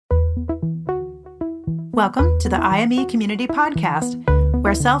Welcome to the IME Community Podcast,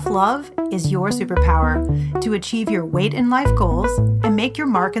 where self-love is your superpower to achieve your weight and life goals and make your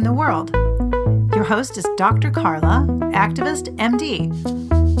mark in the world. Your host is Dr. Carla, activist, MD.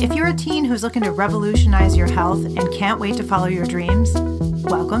 If you're a teen who's looking to revolutionize your health and can't wait to follow your dreams,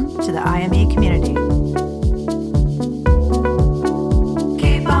 welcome to the IME community.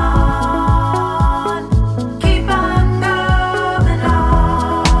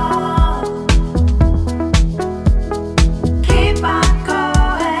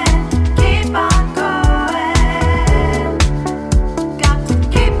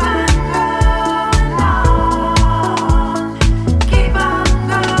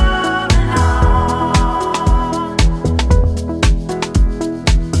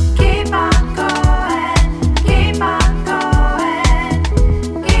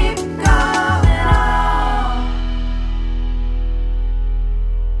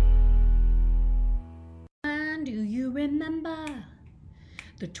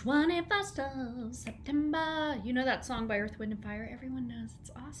 The 21st of September. You know that song by Earth, Wind & Fire? Everyone knows. It's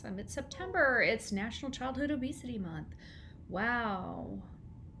awesome. It's September. It's National Childhood Obesity Month. Wow.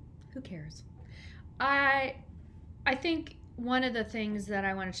 Who cares? I think one of the things that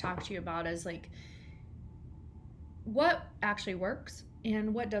I want to talk to you about is like what actually works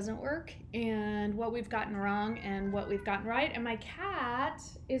and what doesn't work and what we've gotten wrong and what we've gotten right. And my cat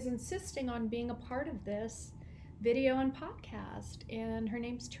is insisting on being a part of this video and podcast, and her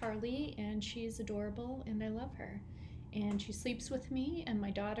name's Charlie, and she's adorable and I love her, and she sleeps with me, and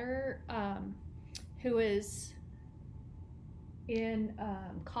my daughter who is in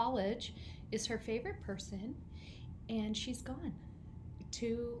college is her favorite person, and she's gone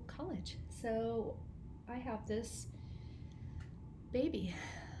to college, so I have this baby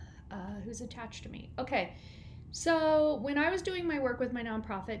who's attached to me. Okay, so when I was doing my work with my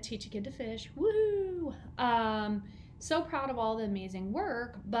nonprofit, Teach a Kid to Fish, woohoo! So proud of all the amazing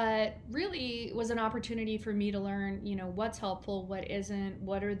work, but really it was an opportunity for me to learn, what's helpful, what isn't,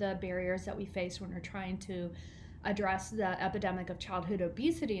 what are the barriers that we face when we're trying to address the epidemic of childhood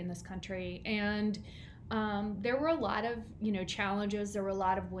obesity in this country. And there were a lot of, challenges, there were a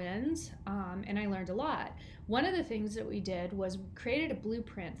lot of wins, and I learned a lot. One of the things that we did was created a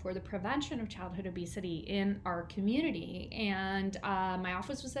blueprint for the prevention of childhood obesity in our community. And my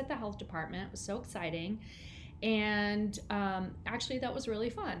office was at the health department. It was so exciting. And actually that was really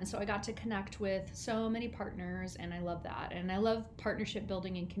fun. So I got to connect with so many partners, and I love that. And I love partnership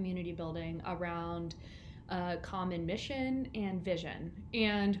building and community building around common mission and vision.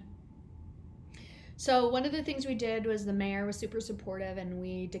 And so one of the things we did was the mayor was super supportive, and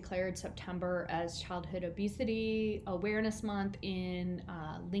we declared September as Childhood Obesity Awareness Month in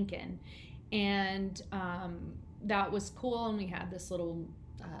Lincoln. And that was cool, and we had this little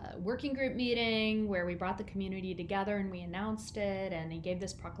working group meeting where we brought the community together and we announced it, and he gave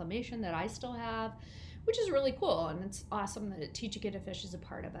this proclamation that I still have, which is really cool, and it's awesome that Teach a Kid to Fish is a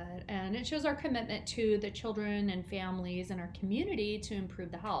part of it, and it shows our commitment to the children and families in our community to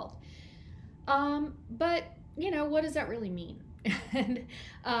improve the health. But what does that really mean? And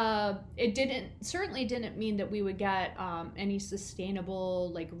it certainly didn't mean that we would get any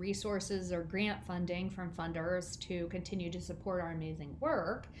sustainable resources or grant funding from funders to continue to support our amazing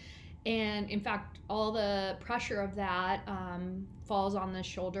work. And in fact, all the pressure of that falls on the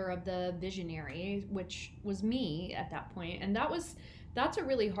shoulder of the visionary, which was me at that point. And that's a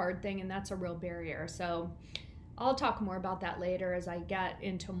really hard thing, and that's a real barrier. So I'll talk more about that later as I get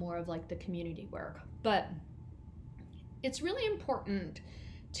into more of the community work. But it's really important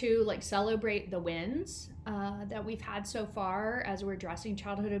to celebrate the wins that we've had so far as we're addressing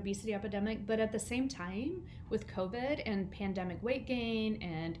childhood obesity epidemic. But at the same time, with COVID and pandemic weight gain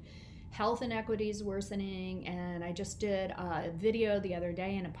and health inequities worsening, and I just did a video the other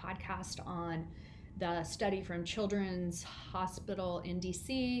day and a podcast on the study from Children's Hospital in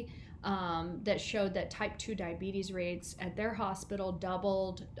DC that showed that type 2 diabetes rates at their hospital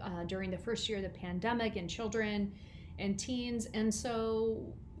doubled during the first year of the pandemic in children and teens. And so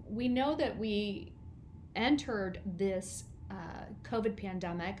we know that we entered this COVID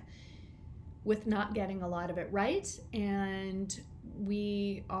pandemic with not getting a lot of it right, and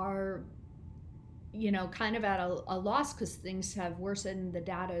we are kind of at a loss because things have worsened, the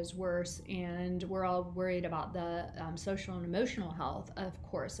data is worse, and we're all worried about the social and emotional health, of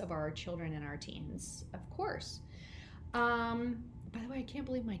course, of our children and our teens, of course. By the way, I can't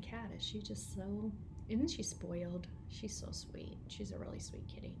believe my cat is. Isn't she spoiled? She's so sweet. She's a really sweet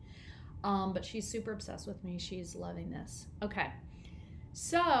kitty. But she's super obsessed with me. She's loving this. Okay.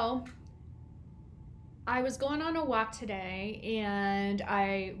 So I was going on a walk today and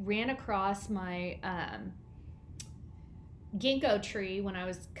I ran across my ginkgo tree when I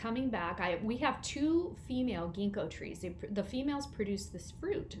was coming back. We have 2 female ginkgo trees. The females produce this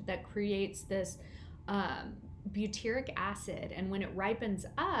fruit that creates this butyric acid, and when it ripens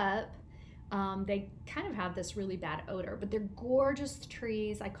up, they kind of have this really bad odor, but they're gorgeous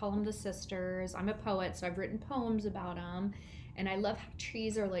trees. I call them the sisters. I'm a poet, so I've written poems about them. And I love how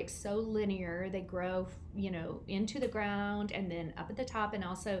trees are like so linear. They grow, into the ground and then up at the top. And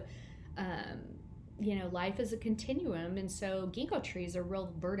also, life is a continuum. And so ginkgo trees are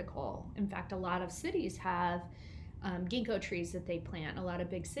real vertical. In fact, a lot of cities have ginkgo trees that they plant, a lot of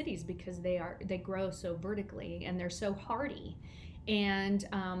big cities, because they grow so vertically and they're so hardy. And,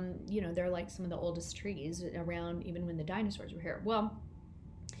 they're like some of the oldest trees around, even when the dinosaurs were here. Well,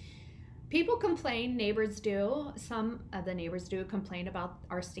 people complain, neighbors do. Some of the neighbors do complain about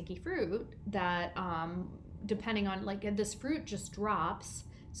our stinky fruit that, depending on, like, this fruit just drops.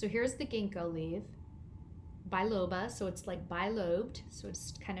 So here's the ginkgo leaf, biloba. So it's like bilobed. So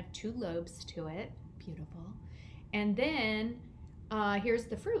it's kind of 2 lobes to it. Beautiful. And then here's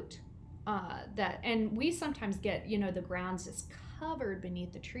the fruit and we sometimes get, the ground's just covered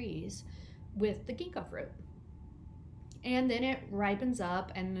beneath the trees with the ginkgo fruit. And then it ripens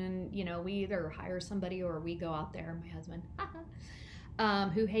up, and then, we either hire somebody or we go out there, my husband,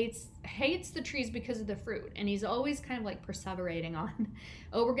 who hates the trees because of the fruit. And he's always kind of like perseverating on,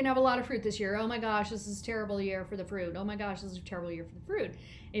 oh, we're going to have a lot of fruit this year. Oh my gosh, this is a terrible year for the fruit. Oh my gosh, this is a terrible year for the fruit. And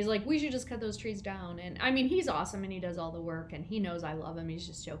he's like, we should just cut those trees down. And I mean, he's awesome and he does all the work and he knows I love him. He's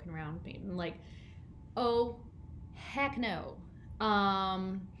just joking around with me. I'm like, oh, heck no.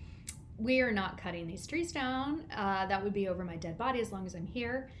 We are not cutting these trees down. That would be over my dead body. As long as I'm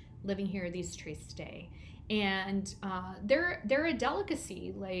here, living here, these trees stay. And they're a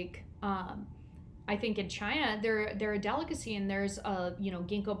delicacy. Like, I think in China, they're a delicacy, and there's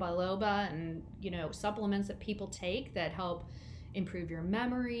ginkgo biloba and supplements that people take that help improve your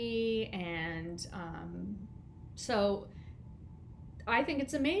memory. And so I think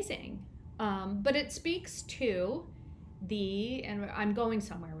it's amazing. But it speaks to and I'm going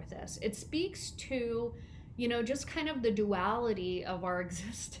somewhere with this. It speaks to, just kind of the duality of our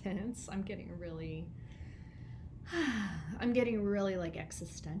existence. I'm getting really like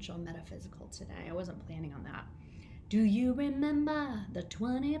existential, metaphysical today. I wasn't planning on that. Do you remember the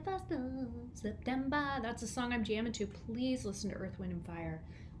 21st of September? That's a song I'm jamming to. Please listen to Earth, Wind, and Fire.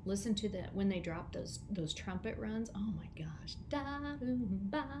 Listen to when they drop those trumpet runs. Oh my gosh. Da-doom,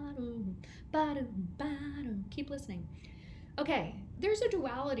 ba-doom, ba-doom, ba-doom. Keep listening. Okay, there's a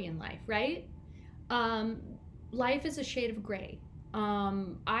duality in life, right? Life is a shade of gray.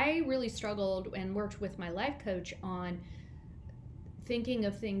 I really struggled and worked with my life coach on thinking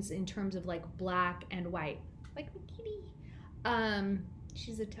of things in terms of like black and white, like my kitty.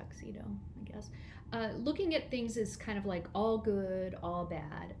 She's a tuxedo, I guess. Looking at things as kind of like all good, all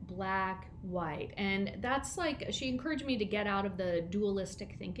bad, black, white. And that's like, she encouraged me to get out of the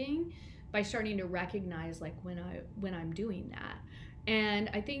dualistic thinking by starting to recognize like when I'm doing that. And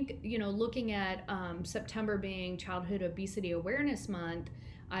I think, looking at September being Childhood Obesity Awareness Month,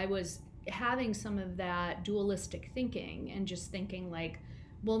 I was having some of that dualistic thinking and just thinking like,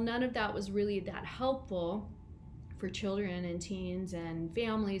 well, none of that was really that helpful for children and teens and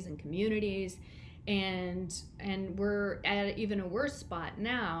families and communities. And we're at even a worse spot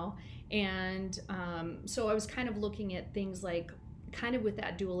now. And so I was kind of looking at things like kind of with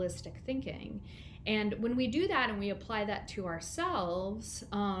that dualistic thinking. And when we do that and we apply that to ourselves,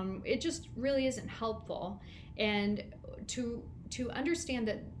 it just really isn't helpful. And to understand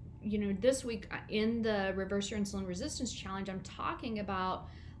that, this week in the Reverse Your Insulin Resistance Challenge, I'm talking about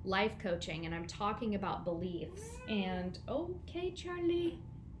life coaching and I'm talking about beliefs. And okay, Charlie,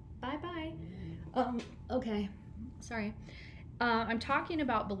 bye-bye. Okay, sorry. I'm talking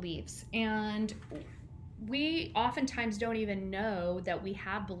about beliefs, and we oftentimes don't even know that we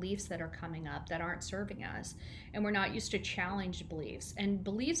have beliefs that are coming up that aren't serving us, and we're not used to challenged beliefs. And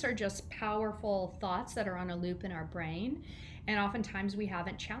beliefs are just powerful thoughts that are on a loop in our brain, and oftentimes we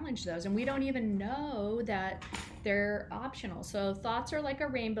haven't challenged those, and we don't even know that they're optional. So thoughts are like a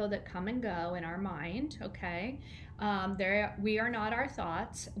rainbow that come and go in our mind, okay? We are not our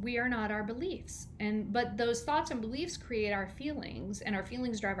thoughts. We are not our beliefs. But those thoughts and beliefs create our feelings, and our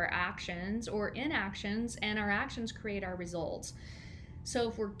feelings drive our actions or inactions, and our actions create our results. So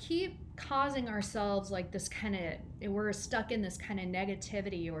if we keep causing ourselves like this we're stuck in this kind of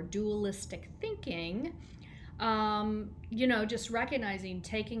negativity or dualistic thinking, just recognizing,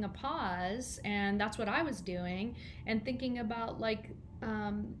 taking a pause, and that's what I was doing, and thinking about like,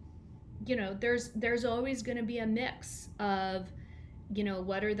 there's always going to be a mix of,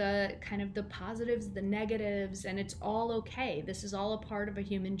 what are the kind of the positives, the negatives, and it's all okay. This is all a part of a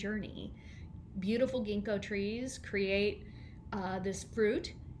human journey. Beautiful ginkgo trees create this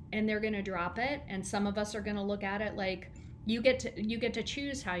fruit, and they're going to drop it, and some of us are going to look at it like you get to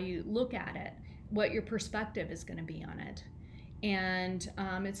choose how you look at it, what your perspective is going to be on it. And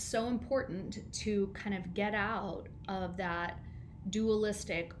it's so important to kind of get out of that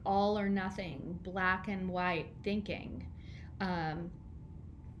dualistic, all or nothing, black and white thinking,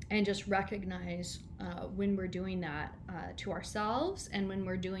 and just recognize when we're doing that to ourselves, and when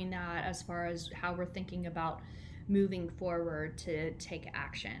we're doing that as far as how we're thinking about moving forward to take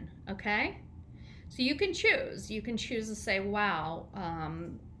action. Okay? So you can choose to say, wow,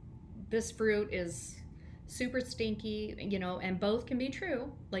 this fruit is super stinky, and both can be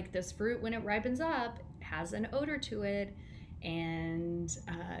true. Like, this fruit, when it ripens up, has an odor to it, and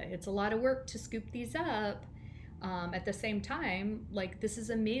it's a lot of work to scoop these up. At the same time, like, this is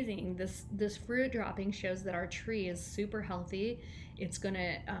amazing. This fruit dropping shows that our tree is super healthy. It's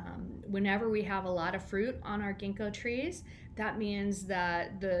gonna, whenever we have a lot of fruit on our ginkgo trees, that means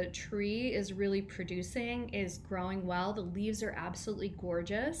that the tree is really producing, is growing well. The leaves are absolutely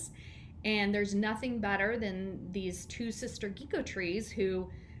gorgeous. And there's nothing better than these two sister ginkgo trees who,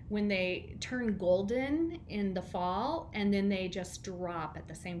 when they turn golden in the fall and then they just drop at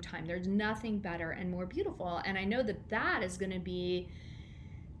the same time, there's nothing better and more beautiful. And I know that is going to be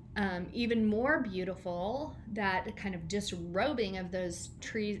even more beautiful, that kind of disrobing of those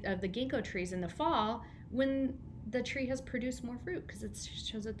trees, of the ginkgo trees in the fall, when the tree has produced more fruit, because it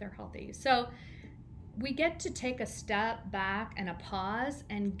shows that they're healthy. So we get to take a step back and a pause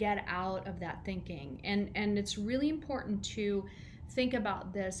and get out of that thinking. And it's really important to think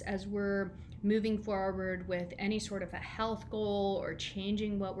about this as we're moving forward with any sort of a health goal, or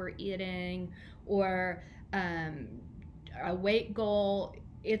changing what we're eating, or a weight goal.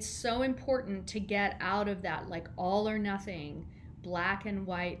 It's so important to get out of that, like, all or nothing, black and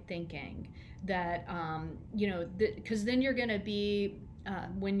white thinking, that because then you're going to be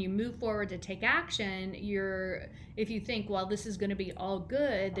when you move forward to take action, if you think, well, this is going to be all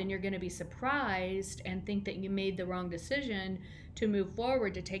good, then you're going to be surprised and think that you made the wrong decision to move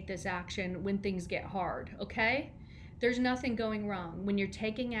forward to take this action when things get hard. Okay? There's nothing going wrong. When you're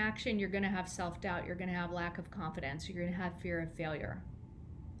taking action, you're going to have self-doubt, you're going to have lack of confidence, you're going to have fear of failure.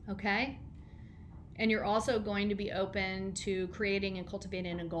 Okay? And you're also going to be open to creating and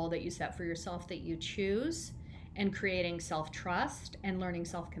cultivating a goal that you set for yourself, that you choose, and creating self-trust, and learning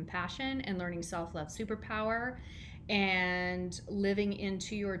self-compassion, and learning self-love superpower, and living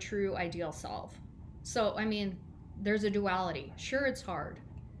into your true ideal self. So, I mean, there's a duality. Sure, it's hard.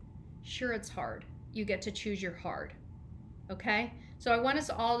 You get to choose your hard. Okay? So I want us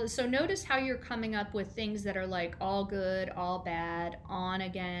all, so notice how you're coming up with things that are like all good, all bad, on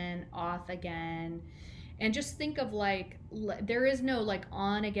again, off again. And just think of, like, there is no like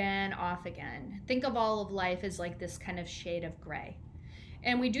on again, off again. Think of all of life as like this kind of shade of gray.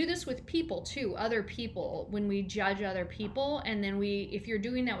 And we do this with people too, other people, when we judge other people. And then if you're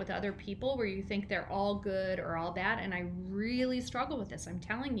doing that with other people where you think they're all good or all bad, and I really struggle with this, I'm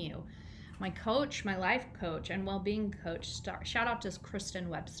telling you. My coach, my life coach and well-being coach, shout out to Kristen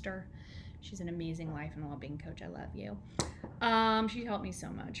Webster. She's an amazing life and well-being coach. I love you. She helped me so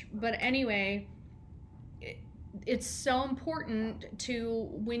much. But anyway, it's so important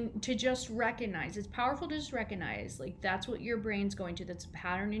to just recognize. It's powerful to just recognize, like, that's what your brain's going to. That's a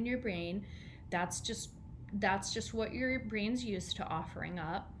pattern in your brain. That's just what your brain's used to offering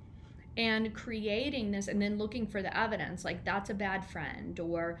up, and creating this, and then looking for the evidence, like, that's a bad friend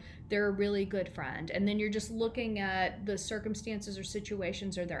or they're a really good friend. And then you're just looking at the circumstances or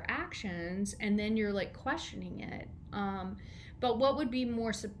situations or their actions, and then you're like questioning it. But what would be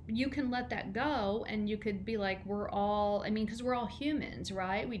more, you can let that go, and you could be like, because we're all humans,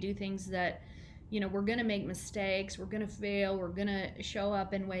 right? We do things that, we're going to make mistakes, we're going to fail, we're going to show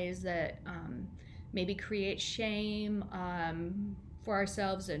up in ways that maybe create shame for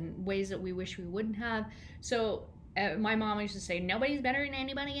ourselves, in ways that we wish we wouldn't have. So my mom used to say, nobody's better than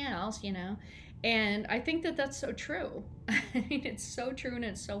anybody else, And I think that that's so true. I mean, it's so true, and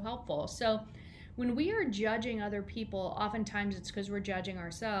it's so helpful. So when we are judging other people, oftentimes it's because we're judging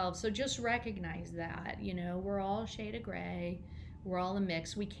ourselves. So just recognize that, we're all a shade of gray. We're all a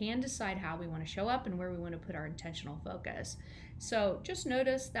mix. We can decide how we want to show up and where we want to put our intentional focus. So just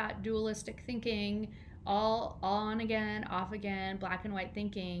notice that dualistic thinking, all on again, off again, black and white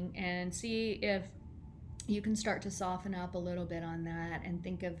thinking, and see if you can start to soften up a little bit on that, and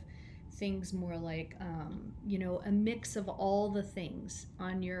think of things more like, a mix of all the things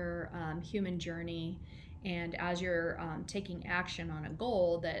on your human journey. And as you're taking action on a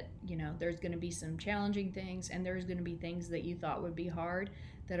goal, that, there's going to be some challenging things, and there's going to be things that you thought would be hard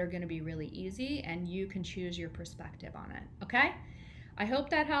that are going to be really easy, and you can choose your perspective on it. Okay? I hope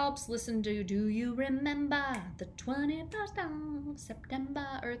that helps. Listen to Do You Remember the 21st of September,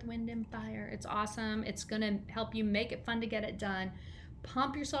 Earth, Wind, and Fire. It's awesome. It's going to help you make it fun to get it done.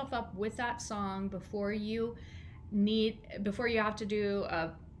 Pump yourself up with that song before you have to do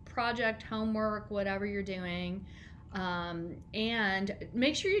a project, homework, whatever you're doing. And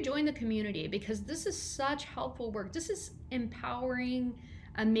make sure you join the community, because this is such helpful work. This is empowering,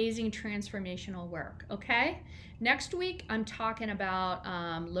 amazing, transformational work. Okay? Next week, I'm talking about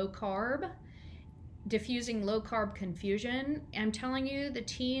low carb, diffusing low carb confusion. I'm telling you, the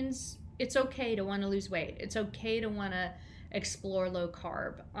teens, it's okay to want to lose weight. It's okay to want to explore low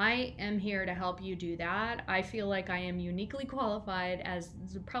carb. I am here to help you do that. I feel like I am uniquely qualified as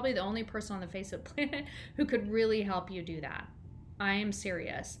probably the only person on the face of the planet who could really help you do that. I am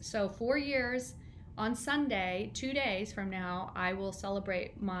serious. So 4 years on Sunday, 2 days from now, I will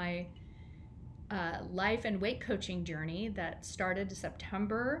celebrate my life and weight coaching journey that started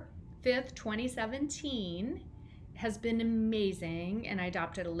September 5th, 2017. Has been amazing, and I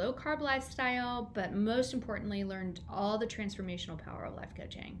adopted a low carb lifestyle, but most importantly learned all the transformational power of life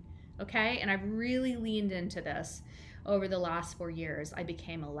coaching. Okay? And I've really leaned into this over the last 4 years. I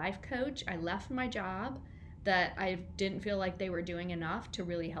became a life coach. I left my job that I didn't feel like they were doing enough to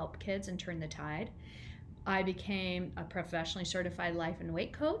really help kids and turn the tide. I became a professionally certified life and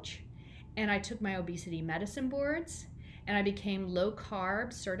weight coach, and I took my obesity medicine boards, and I became low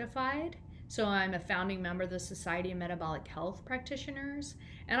carb certified. So I'm a founding member of the Society of Metabolic Health Practitioners,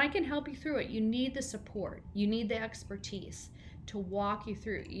 and I can help you through it. You need the support. You need the expertise to walk you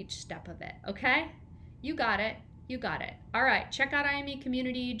through each step of it, okay? You got it. You got it. All right, check out IME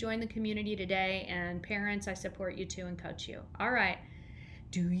Community. Join the community today, and parents, I support you too and coach you. All right.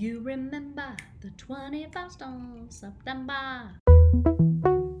 Do you remember the 21st of September?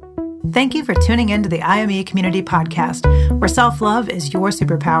 Thank you for tuning in to the IME Community Podcast, where self-love is your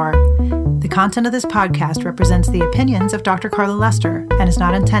superpower. The content of this podcast represents the opinions of Dr. Carla Lester and is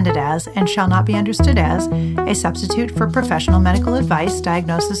not intended as, and shall not be understood as, a substitute for professional medical advice,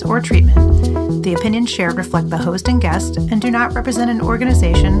 diagnosis, or treatment. The opinions shared reflect the host and guest and do not represent an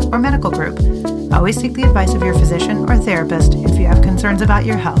organization or medical group. Always seek the advice of your physician or therapist if you have concerns about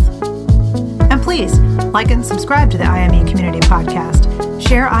your health. And please, like and subscribe to the IME Community Podcast.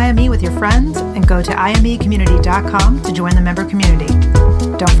 Share IME with your friends and go to imecommunity.com to join the member community.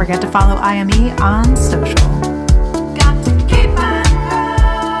 Don't forget to follow IME on social.